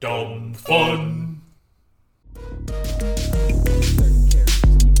Dumb fun.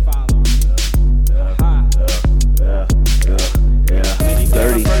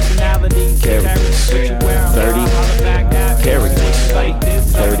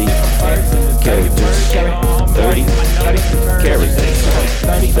 30 characters,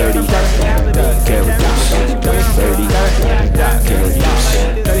 30 characters, 30 characters,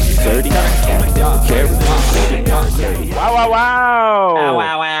 30 characters, 30 characters. Wow, wow, wow. Wow,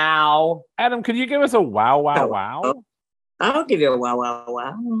 wow, wow. Adam, could you give us a wow, wow, wow? I'll give you a wow, wow,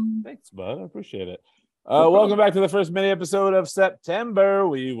 wow. Thanks, bud. I appreciate it. Welcome back to the first mini episode of September.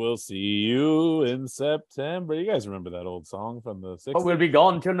 We will see you in September. You guys remember that old song from the 60s? Oh, we'll be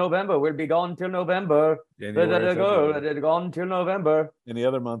gone till November. We'll be gone till November. January, February. Gone till November. Any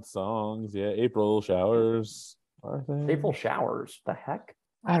other month songs? Yeah, April showers. Are they? April showers. The heck?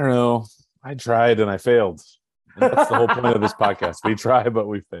 I don't know. I tried and I failed. And that's the whole point of this podcast. We try, but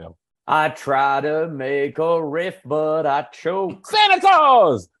we fail. I try to make a riff, but I choke. Santa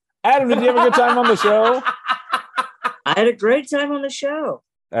Claus! Adam, did you have a good time on the show? I had a great time on the show.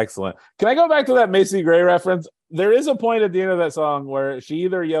 Excellent. Can I go back to that Macy Gray reference? There is a point at the end of that song where she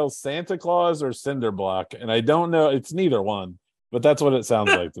either yells Santa Claus or Cinderblock, and I don't know. It's neither one, but that's what it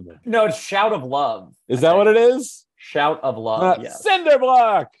sounds like to me. No, it's Shout of Love. Is that what it is? Shout of Love, yes.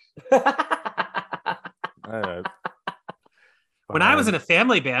 Cinderblock! All right. When I was in a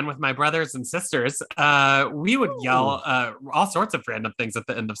family band with my brothers and sisters, we would yell all sorts of random things at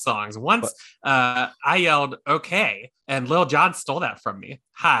the end of songs. Once I yelled, okay, and Lil Jon stole that from me.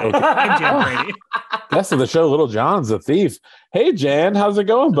 Hi, Okay. I'm Jan Brady. Guest of the show, Little John's a thief. Hey, Jan, how's it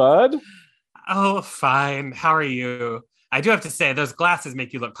going, bud? Oh, fine. How are you? I do have to say, those glasses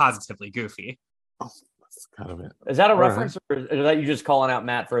make you look positively goofy. That's kind of it. Is that a All right. reference, or is that you just calling out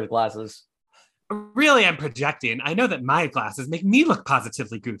Matt for his glasses? Really, I'm projecting. I know that my glasses make me look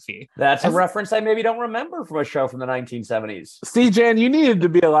positively goofy. That's a reference I maybe don't remember from a show from the 1970s. See, Jan, you needed to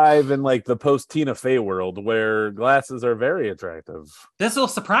be alive in like the post Tina Fey world where glasses are very attractive. This will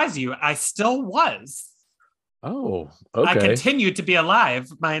surprise you. I still was. Oh, I okay. continued to be alive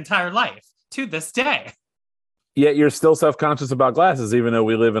my entire life to this day. Yet you're still self-conscious about glasses, even though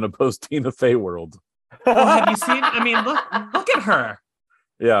we live in a post Tina Fey world. Well, have you seen? I mean, look at her.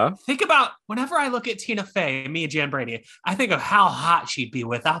 Yeah. Think about whenever I look at Tina Fey, me and Jan Brady, I think of how hot she'd be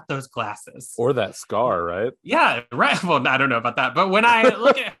without those glasses. Or that scar, right? Yeah, right. Well, I don't know about that, but when I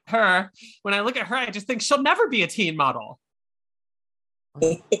look at her, I just think she'll never be a teen model.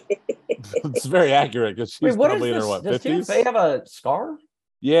 It's very accurate because she's Wait, what probably is in this? her what, Does Tina 50s? Fey have a scar?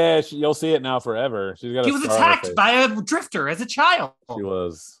 Yeah, you'll see it now forever. She's got. She a was scar on her attacked face. by a drifter as a child. She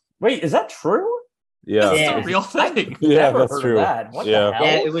was. Wait, is that true? Yeah. It's Yeah. a real thing. Yeah, Never that's heard true. Of that. What Yeah. the hell?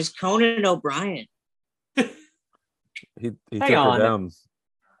 Yeah, it was Conan O'Brien. He Hang took on. her down.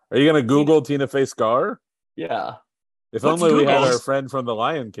 Are you gonna Google Tina Fey scar? Yeah. If Let's only we had Google. our friend from The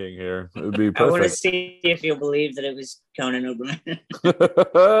Lion King here, it would be I want to perfect. see if you'll believe that it was Conan O'Brien.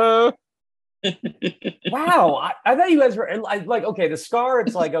 Wow. I thought you guys were like, okay, the scar,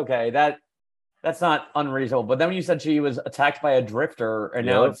 it's like, okay, that's not unreasonable. But then when you said she was attacked by a drifter and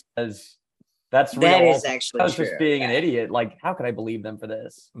now Yep. it says that's real. That is I actually was true. just being an idiot. Like, how could I believe them for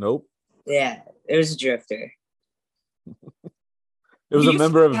this? Nope. Yeah, it was a drifter. It was We a used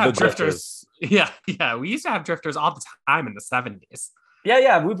member to of the have Drifters. Yeah. We used to have drifters all the time in the 70s.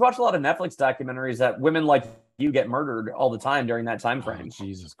 Yeah. We've watched a lot of Netflix documentaries that women like you get murdered all the time during that time Oh, frame.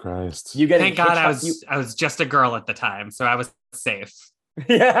 Jesus Christ. You get Thank God I was just a girl at the time, so I was safe.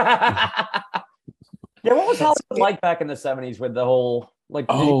 Yeah. Yeah, what was Hollywood like back in the 70s with the whole like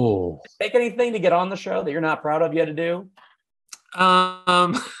did you Oh. take anything to get on the show that you're not proud of you had to do? Are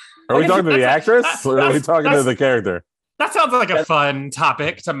we guess talking to the that's- actress or are we that's- talking to that's- the character? That sounds like a fun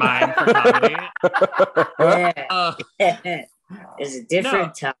topic to mine for comedy. Yeah, Uh, it's a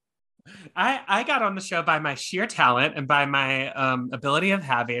different time. I got on the show by my sheer talent and by my ability of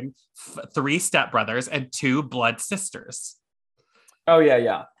having 3 stepbrothers and 2 blood sisters. Oh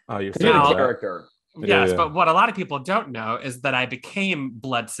yeah. Oh, you You're Now- the character. Yeah, Yes, yeah. but what a lot of people don't know is that I became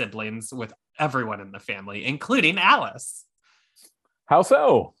blood siblings with everyone in the family, including Alice. How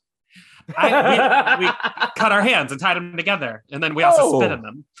so? We cut our hands and tied them together, and then we also Oh. spit in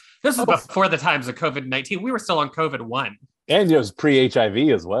them. This was before the times of COVID-19. We were still on COVID 1. And it was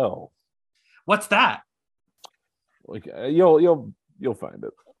pre-HIV as well. What's that? Like you'll find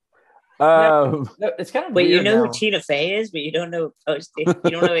it. No, it's kind of Wait, you weird know now. who Tina Fey is, but you don't know you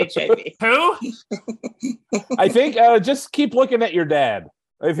don't know HIV. Who? I think just keep looking at your dad.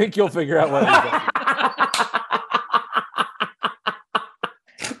 I think you'll figure out what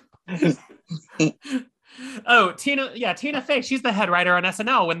he's doing. Oh, Tina Fey. She's the head writer on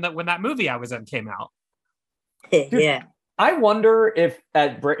SNL when that movie I was in came out. Yeah. I wonder if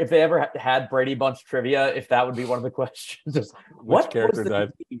they ever had Brady Bunch trivia, if that would be one of the questions. Just, what character was the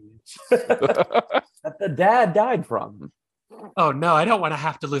died? disease that the dad died from? Oh no, I don't want to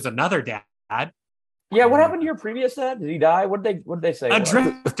have to lose another dad. Yeah, what happened to your previous dad? Did he die? What did they say? A it was?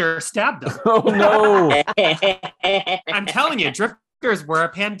 drifter stabbed him. Oh no, I'm telling you, drifters were a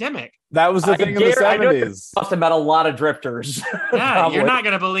pandemic. that was the thing in the I know there '70s. must have met a lot of drifters. Yeah, Probably. you're not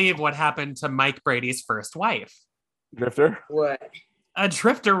going to believe what happened to Mike Brady's first wife. Drifter. What? A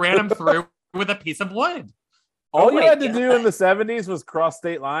drifter ran him through with a piece of wood. All Oh you my had to God. do in the '70s was cross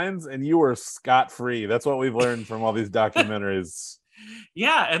state lines, and you were scot free. That's what we've learned from all these documentaries.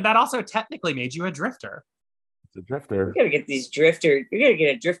 Yeah, and that also technically made you a drifter. It's a drifter. We gotta get these drifter. We gotta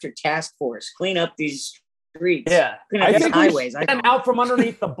get a drifter task force. Clean up these streets. Yeah. Clean up I these think we highways. Get them out from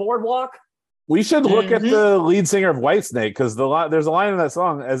underneath the boardwalk. We should look at Mhm. the lead singer of Whitesnake because there's a line in that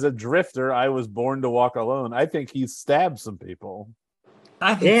song. As a drifter, I was born to walk alone. I think he stabbed some people.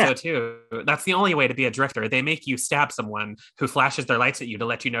 I think Yeah. so too. That's the only way to be a drifter. They make you stab someone who flashes their lights at you to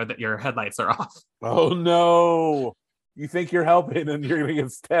let you know that your headlights are off. Oh no! You think you're helping, and you're gonna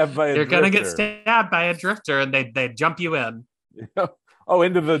get stabbed by a You're drifter. gonna get stabbed by a drifter, and they jump you in. Oh,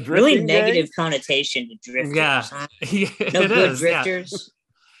 into the drifting Really gang? negative connotation to drifters. Yeah, Huh? it No good is. Yeah. drifters.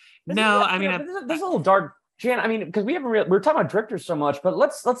 No, I mean, this is a little dark, Jan. I mean, because we're talking about drifters so much, but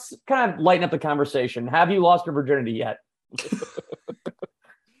let's kind of lighten up the conversation. Have you lost your virginity yet?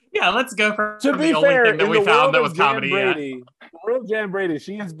 yeah. Let's go for To the be only fair, thing that in we the found world that of was Jan comedy. Yeah. Brady, the world of Jan Brady,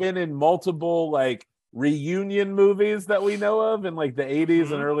 she has been in multiple like reunion movies that we know of in like the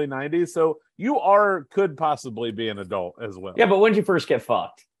 '80s and Mhm. early '90s. So you could possibly be an adult as well. Yeah, but when did you first get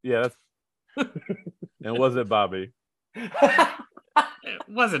fucked? Yeah. And was it Bobby? It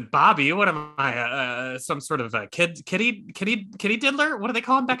wasn't Bobby. What am I? Some sort of a kitty diddler? What do they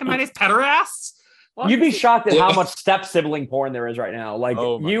call him back in my days? Pederast? What? You'd be shocked at how much step sibling porn there is right now. Like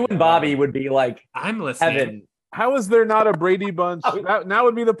Oh my you God. and Bobby would be like I'm listening. heaven. How is there not a Brady Bunch? Oh. Now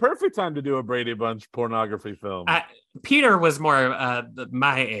would be the perfect time to do a Brady Bunch pornography film. Peter was more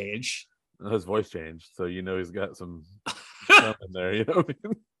my age. His voice changed, so you know he's got some stuff in there. You know what I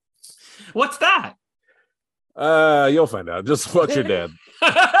mean? What's that? You'll find out. Just watch your dad.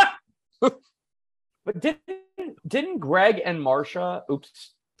 But didn't Greg and Marsha?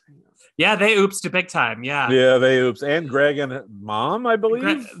 Oops. Yeah, they oopsed big time. Yeah. Yeah, they oops. And Greg and Mom, I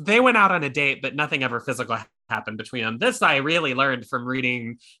believe. They went out on a date, but nothing ever physical happened between them. This I really learned from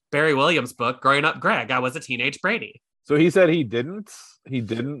reading Barry Williams' book, Growing Up Greg. I was a teenage Brady. So he said he didn't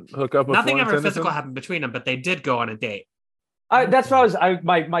hook up with Nothing Florence ever Henderson? physical happened between them, but they did go on a date. That's what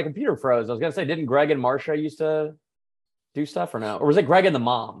my computer froze. I was gonna say, didn't Greg and Marsha used to do stuff or no? Or was it Greg and the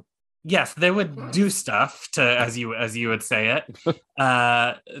mom? Yes, they would do stuff to, as you would say it.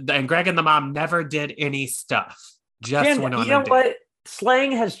 And Greg and the mom never did any stuff. Just Jan, went on you know a date. what?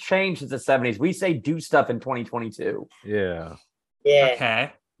 Slang has changed since the 70s. We say do stuff in 2022. Yeah. Yeah.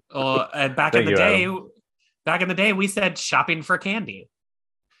 Okay. Well, and back Thank in the you, day, we said shopping for candy.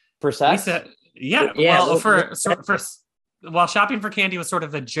 For We sex? said, yeah. Yeah, Well, well, while shopping for candy was sort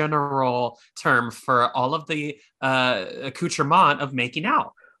of a general term for all of the accoutrement of making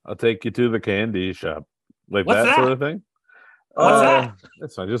out. I'll take you to the candy shop. Like What's that, that? sort of thing. What's that?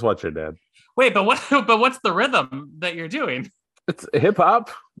 That's fine. Just watch your dad. Wait, but what's the rhythm that you're doing? It's hip hop.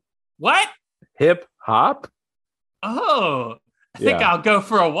 What? Hip hop. Oh, I think Yeah. I'll go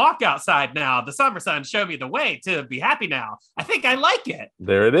for a walk outside now. The summer sun showed me the way to be happy now. I think I like it.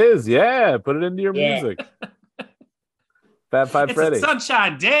 There it is. Yeah. Put it into your Yeah. music. Fat Five It's Freddy. a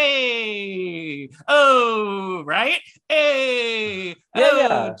sunshine day. Oh, right? Hey. Yeah, oh,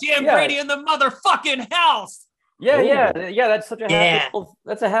 yeah, Jim yeah. Brady in the motherfucking house. Yeah, Ooh. yeah. That's such a happy Yeah.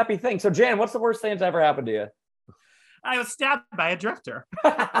 that's a happy thing. So Jan, what's the worst thing that's ever happened to you? I was stabbed by a drifter.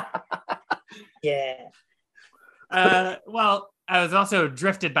 Yeah. Well, I was also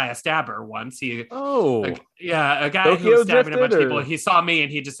drifted by a stabber once. Oh. A guy who Tokyo was stabbing a bunch of drifted, people. or- He saw me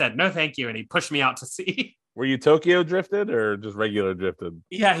and he just said, "No, thank you," and he pushed me out to sea. Were you Tokyo drifted or just regular drifted?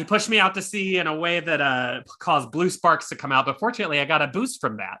 Yeah, he pushed me out to sea in a way that caused blue sparks to come out. But fortunately, I got a boost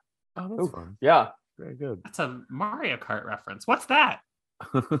from that. Oh, that's fun. Yeah. Very good. That's a Mario Kart reference. What's that?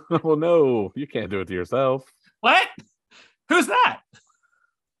 Well, no, you can't do it to yourself. What? Who's that?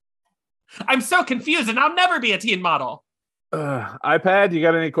 I'm so confused, and I'll never be a teen model. iPad, you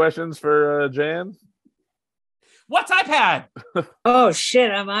got any questions for Jan? What's iPad? Oh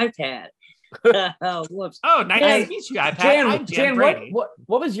shit, I'm iPad. Oh, whoops. Oh, nice Hey, to meet you, iPad. Jan, I'm Jan Jan Brady. what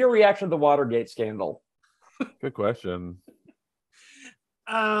was your reaction to the Watergate scandal? Good question.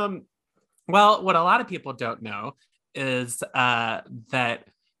 Well, what a lot of people don't know is that,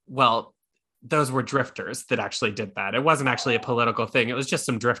 well, those were drifters that actually did that. It wasn't actually a political thing. It was just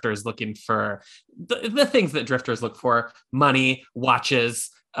some drifters looking for the things that drifters look for: money,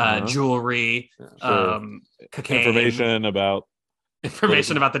 watches, jewelry, Sure. cocaine, Information about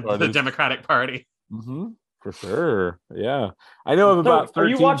the Democratic Party. Mm-hmm. For sure. Yeah. I know of about 13 Are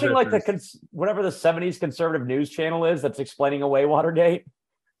you watching drifters. like whatever the 70s conservative news channel is that's explaining away Watergate?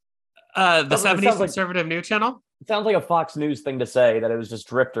 The It sounds 70s like- conservative news channel? It sounds like a Fox News thing to say that it was just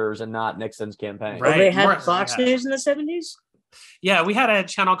drifters and not Nixon's campaign. Right. Oh, they had More- Fox yeah. News in the 70s? Yeah, we had a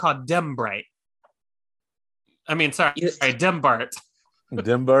channel called Dembright. I mean, sorry, Dembart.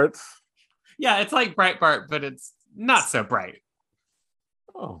 Dimbart. Yeah, it's like Breitbart, but it's not so bright.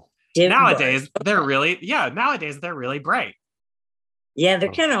 Oh. Nowadays, they're really bright. Yeah,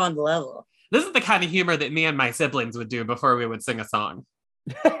 they're kind of on the level. This is the kind of humor that me and my siblings would do before we would sing a song.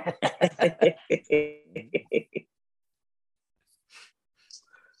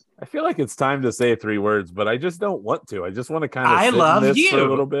 I feel like it's time to say 3 words, but I just don't want to. I just want to kind of I sit love in this for you. a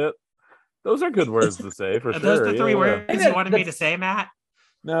little bit. Those are good words to say for Are sure. those the 3 yeah. words Yeah, you wanted me to say, Matt?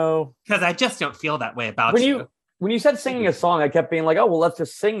 No. Because I just don't feel that way about When you. you said singing a song, I kept being like, oh, well, let's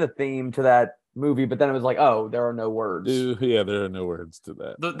just sing the theme to that movie. But then it was like, oh, there are no words. Yeah, there are no words to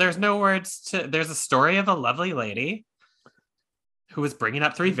that. There's no words to. There's a story of a lovely lady who was bringing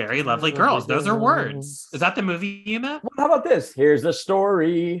up 3 very lovely girls. Those are words. Is that the movie you meant? Well, how about this? Here's the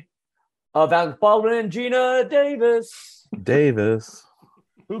story of Alec Baldwin and Gina Davis, Davis.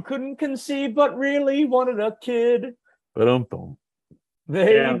 who couldn't conceive but really wanted a kid. Ba-dum-bum.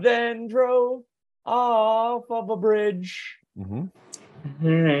 They Yeah. then drove off of a bridge. Mm-hmm.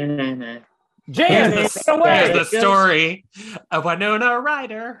 James, Here's take it away. the story of Winona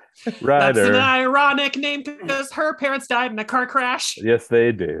Ryder. That's an Ryder. ironic name because her parents died in a car crash, Yes,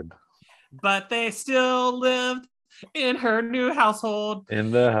 they did. but they still lived in her new household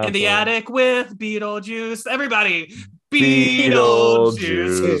In the house. in the attic with Beetlejuice. Everybody, Beetlejuice.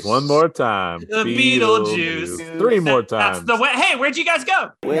 Beetlejuice. One more time. The Beetlejuice. 3 more That's times. the way. Hey, where'd you guys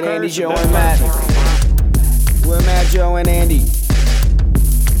go? With Andy, Joe, and Matt. With Matt, Joe, and Andy.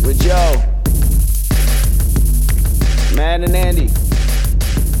 With Joe. Matt and Andy.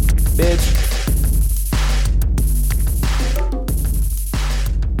 Bitch.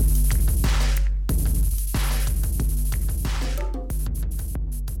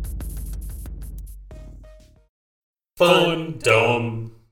 Fun, dumb.